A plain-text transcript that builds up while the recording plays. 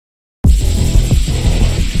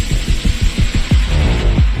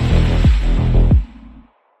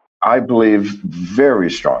I believe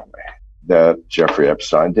very strongly that Jeffrey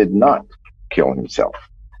Epstein did not kill himself.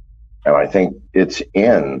 And I think it's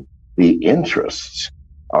in the interests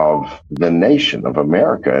of the nation of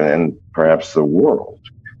America and perhaps the world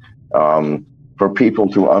for people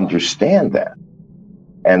to understand that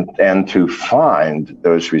and to find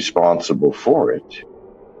those responsible for it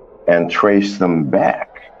and trace them back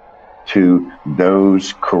to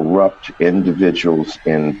those corrupt individuals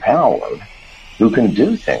in power who can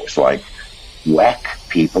do things like whack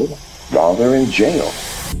people while they're in jail.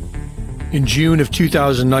 In June of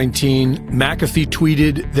 2019, McAfee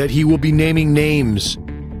tweeted that he will be naming names,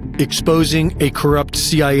 exposing a corrupt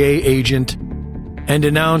CIA agent, and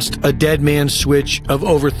announced a dead man's switch of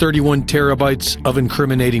over 31 terabytes of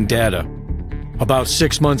incriminating data. About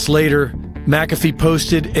 6 months later, McAfee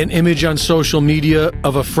posted an image on social media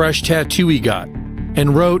of a fresh tattoo he got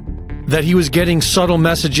and wrote that he was getting subtle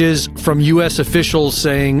messages from U.S. officials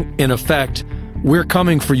saying, in effect, "We're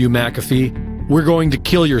coming for you, McAfee. We're going to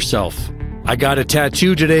kill yourself. I got a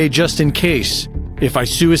tattoo today just in case. If I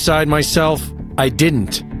suicide myself, I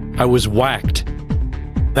didn't. I was whacked."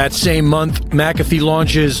 That same month, McAfee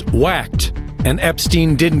launches Whacked, and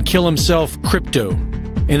Epstein didn't kill himself crypto.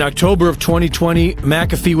 In October of 2020,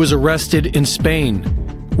 McAfee was arrested in Spain,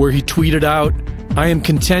 where he tweeted out, "I am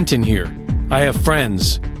content in here. I have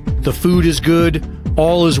friends. The food is good.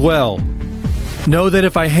 All is well. Know that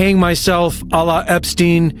if I hang myself a la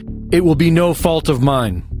Epstein, it will be no fault of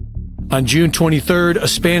mine." On June 23rd, a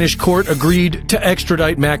Spanish court agreed to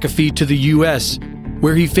extradite McAfee to the U.S.,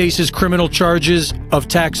 where he faces criminal charges of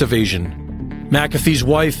tax evasion. McAfee's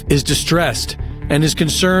wife is distressed and is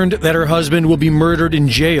concerned that her husband will be murdered in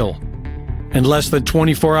jail. And less than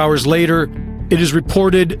 24 hours later, it is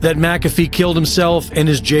reported that McAfee killed himself in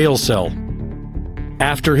his jail cell.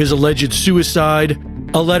 After his alleged suicide,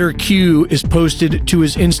 a letter Q is posted to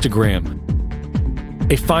his Instagram.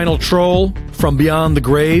 A final troll from beyond the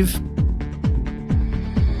grave.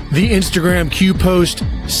 The Instagram Q post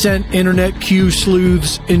sent internet Q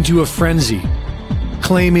sleuths into a frenzy,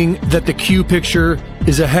 claiming that the Q picture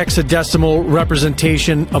is a hexadecimal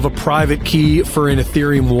representation of a private key for an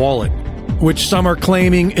Ethereum wallet, which some are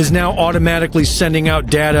claiming is now automatically sending out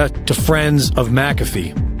data to friends of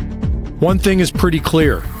McAfee. One thing is pretty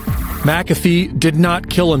clear: McAfee did not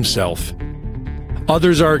kill himself.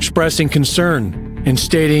 Others are expressing concern and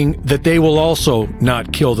stating that they will also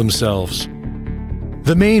not kill themselves.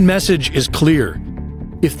 The main message is clear.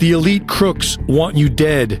 If the elite crooks want you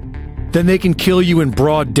dead, then they can kill you in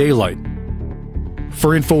broad daylight.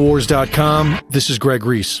 For Infowars.com, this is Greg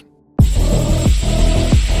Reese.